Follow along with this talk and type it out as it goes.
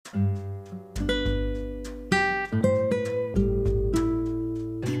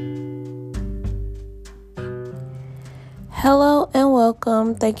Hello and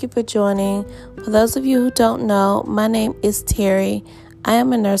welcome. Thank you for joining. For those of you who don't know, my name is Terry. I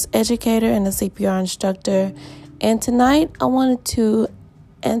am a nurse educator and a CPR instructor. And tonight I wanted to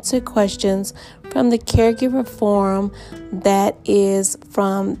answer questions from the Caregiver Forum that is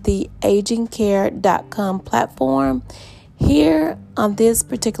from the agingcare.com platform. Here on this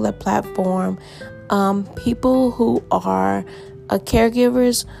particular platform, people who are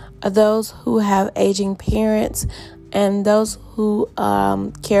caregivers are those who have aging parents and those who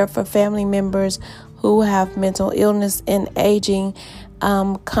care for family members who have mental illness and aging.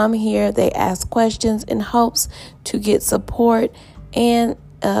 Come here, they ask questions in hopes to get support and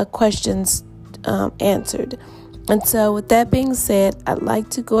questions answered. And so with that being said, I'd like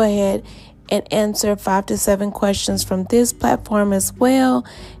to go ahead and answer 5 to 7 questions from this platform as well,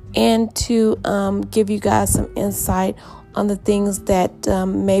 and to give you guys some insight on the things that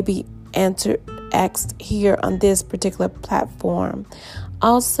may be asked here on this particular platform.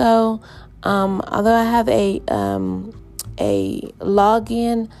 Also, although I have a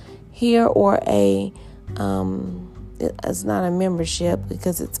login here, or it's not a membership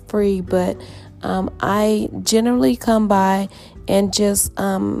because it's free, but I generally come by and just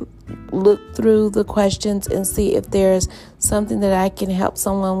look through the questions and see if there's something that I can help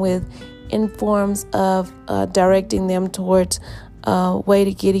someone with in forms of directing them towards a way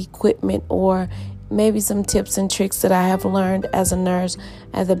to get equipment, or maybe some tips and tricks that I have learned as a nurse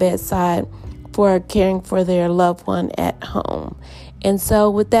at the bedside for caring for their loved one at home. And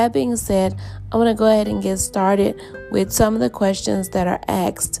so with that being said, I'm going to go ahead and get started with some of the questions that are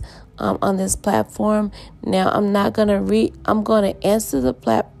asked on this platform. Now, I'm going to answer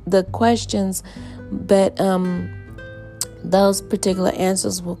the questions, but those particular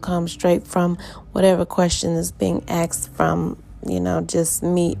answers will come straight from whatever question is being asked from, just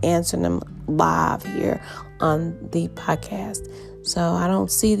me answering them live here on the podcast. So I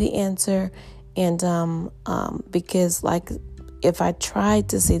don't see the answer, and because if I tried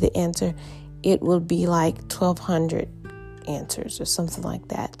to see the answer, it would be like 1,200 answers or something like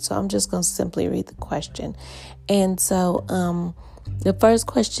that. So I'm just going to simply read the question. And so the first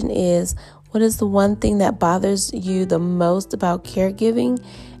question is, what is the one thing that bothers you the most about caregiving?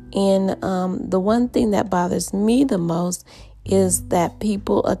 And the one thing that bothers me the most is that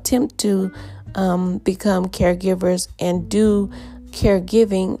people attempt to become caregivers and do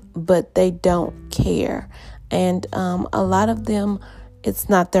caregiving, but they don't care. And a lot of them, it's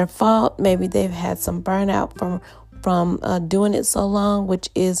not their fault. Maybe they've had some burnout from doing it so long, which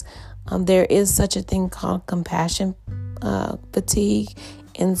is there is such a thing called compassion fatigue.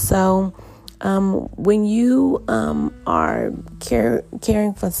 And so when you are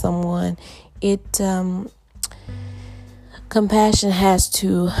caring for someone, compassion has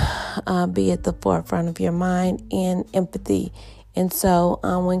to be at the forefront of your mind, and empathy. And so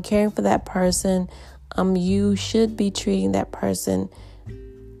when caring for that person, you should be treating that person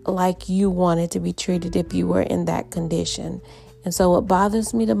like you wanted to be treated if you were in that condition. And so what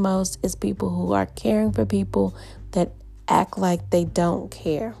bothers me the most is people who are caring for people that act like they don't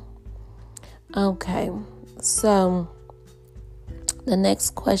care. Okay, so the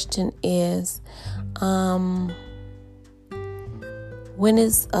next question is, how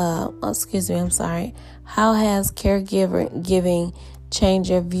has caregiving changed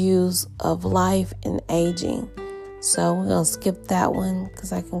your views of life and aging? So we're going to skip that one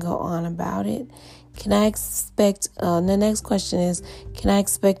because I can go on about it. The next question is, can I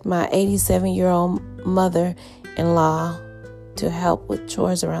expect my 87-year-old mother-in-law to help with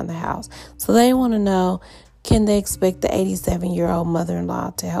chores around the house? So they want to know, can they expect the 87-year-old mother-in-law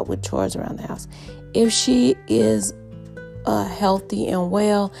to help with chores around the house? If she is healthy and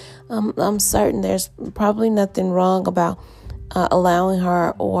well, I'm certain there's probably nothing wrong about allowing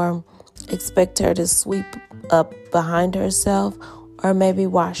her or expect her to sweep up behind herself, or maybe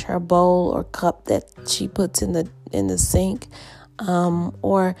wash her bowl or cup that she puts in the sink,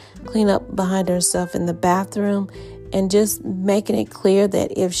 or clean up behind herself in the bathroom, and just making it clear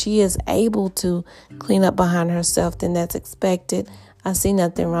that if she is able to clean up behind herself, then that's expected. I see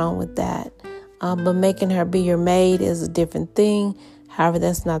nothing wrong with that. But making her be your maid is a different thing. However,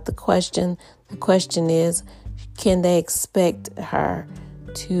 that's not the question. The question is, can they expect her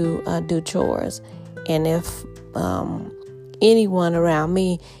to do chores? And if anyone around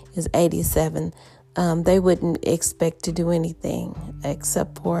me is 87, they wouldn't expect to do anything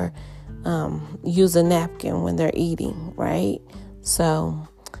except for use a napkin when they're eating, right? So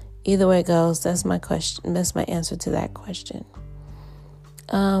either way it goes, that's my question. That's my answer to that question.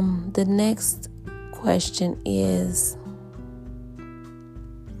 The next question is,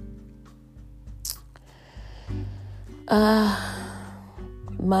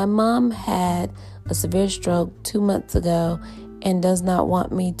 My mom had a severe stroke 2 months ago and does not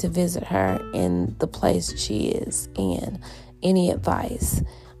want me to visit her in the place she is in. Any advice?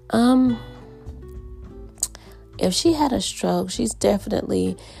 If she had a stroke, she's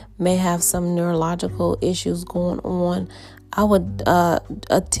definitely may have some neurological issues going on. I would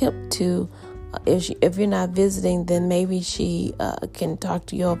attempt to, if you're not visiting, then maybe she can talk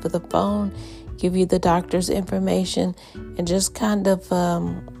to you over the phone, give you the doctor's information, and just kind of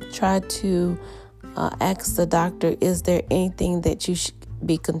try to ask the doctor, is there anything that you should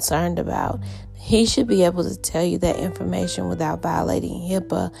be concerned about? He should be able to tell you that information without violating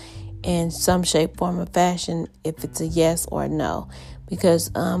HIPAA in some shape, form, or fashion, if it's a yes or a no.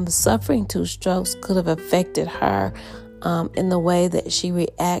 Because suffering 2 strokes could have affected her in the way that she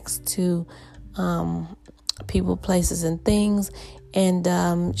reacts to people, places, and things. And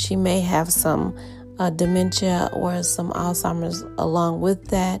she may have some dementia or some Alzheimer's along with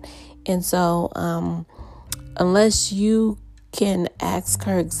that. And so unless you can ask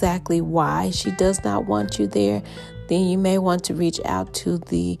her exactly why she does not want you there, then you may want to reach out to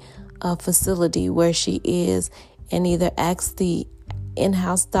the facility where she is and either ask the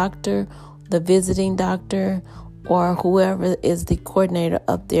in-house doctor, the visiting doctor, or whoever is the coordinator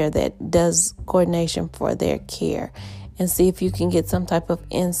up there that does coordination for their care, and see if you can get some type of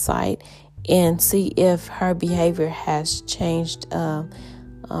insight and see if her behavior has changed to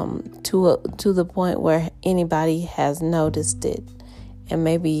the point where anybody has noticed it. And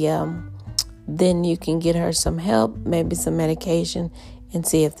maybe then you can get her some help, maybe some medication, and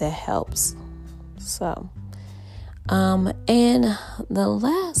see if that helps. So, and the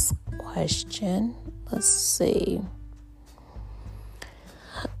last question, let's see.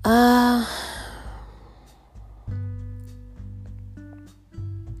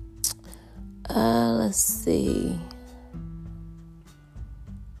 Let's see.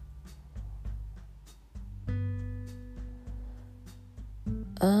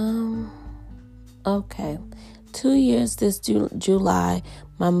 Okay. 2 years this July,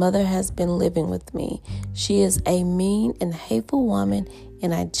 my mother has been living with me. She is a mean and hateful woman,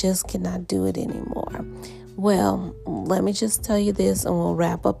 and I just cannot do it anymore. Well, let me just tell you this, and we'll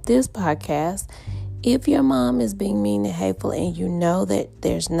wrap up this podcast. If your mom is being mean and hateful, and you know that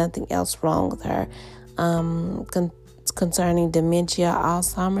there's nothing else wrong with her concerning dementia,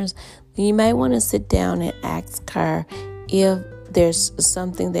 Alzheimer's, then you may want to sit down and ask her if there's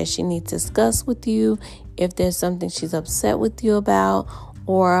something that she needs to discuss with you, if there's something she's upset with you about,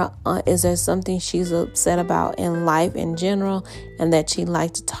 or is there something she's upset about in life in general and that she'd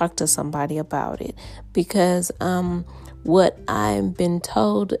like to talk to somebody about it. Because what I've been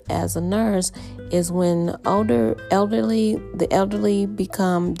told as a nurse is when the elderly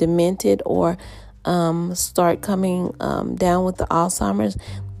become demented or start coming down with the Alzheimer's,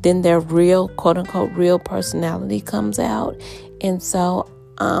 then their real, quote unquote, real personality comes out. And so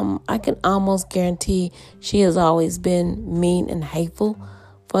I can almost guarantee she has always been mean and hateful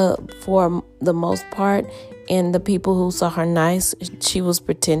for the most part. And the people who saw her nice, she was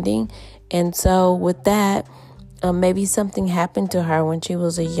pretending. And so with that, maybe something happened to her when she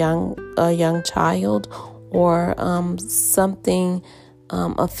was a young child, or something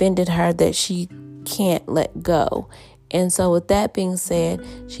offended her that she can't let go. And so with that being said,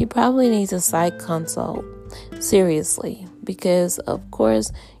 she probably needs a psych consult, seriously, because of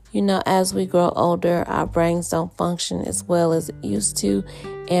course, as we grow older, our brains don't function as well as it used to.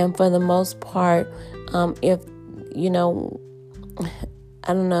 And for the most part, I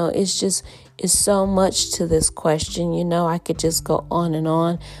don't know, it's so much to this question. I could just go on and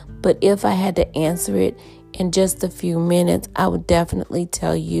on. But if I had to answer it in just a few minutes, I would definitely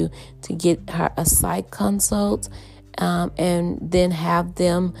tell you to get her a psych consult, and then have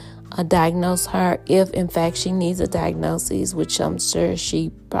them diagnose her if in fact she needs a diagnosis, which I'm sure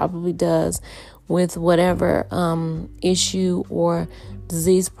she probably does, with whatever issue or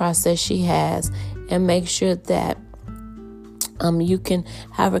disease process she has, and make sure that you can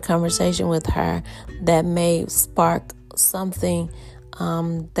have a conversation with her that may spark something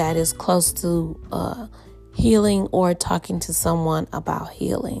that is close to healing, or talking to someone about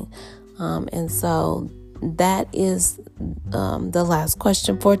healing. And so that is the last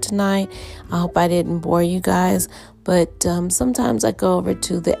question for tonight. I hope I didn't bore you guys, but sometimes I go over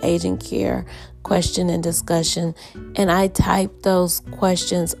to the aging care question and discussion, and I type those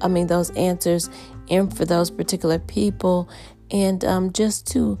answers in for those particular people, and just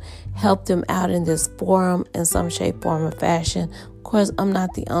to help them out in this forum in some shape, form, or fashion. Of course, I'm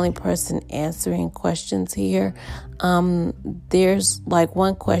not the only person answering questions here. There's like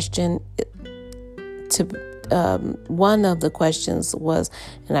one question one of the questions was,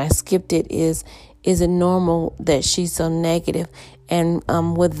 and I skipped it, is it normal that she's so negative? And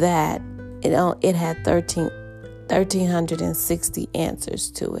with that, it had 1,360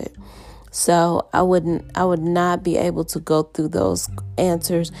 answers to it. So I would not be able to go through those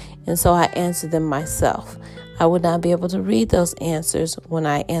answers, and so I answered them myself. I would not be able to read those answers when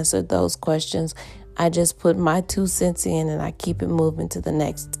I answered those questions. I just put my 2 cents in, and I keep it moving to the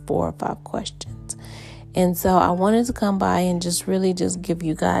next 4 or 5 questions. And so I wanted to come by and just really just give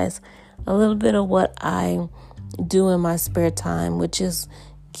you guys a little bit of what I do in my spare time, which is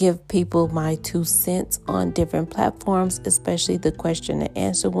give people my 2 cents on different platforms, especially the question and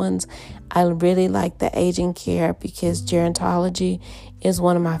answer ones. I really like the aging care because gerontology is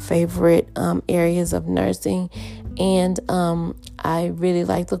one of my favorite areas of nursing. And I really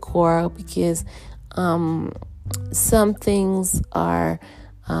like the Quora because some things are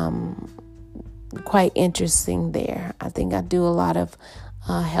quite interesting there. I think I do a lot of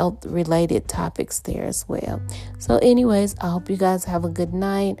health related topics there as well. So anyways, I hope you guys have a good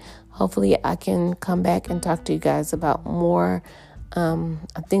night. Hopefully I can come back and talk to you guys about more.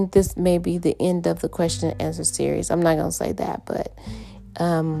 I think this may be the end of the question and answer series. I'm not going to say that, but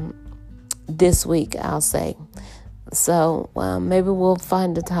this week I'll say. So maybe we'll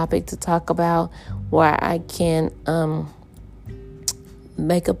find a topic to talk about where I can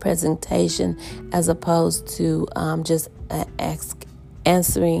make a presentation as opposed to just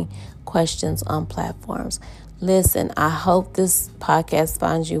answering questions on platforms. Listen, I hope this podcast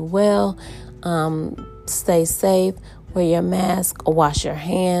finds you well. Stay safe, wear your mask, wash your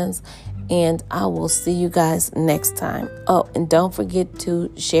hands, and I will see you guys next time. Oh, and don't forget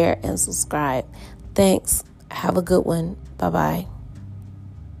to share and subscribe. Thanks. Have a good one. Bye-bye.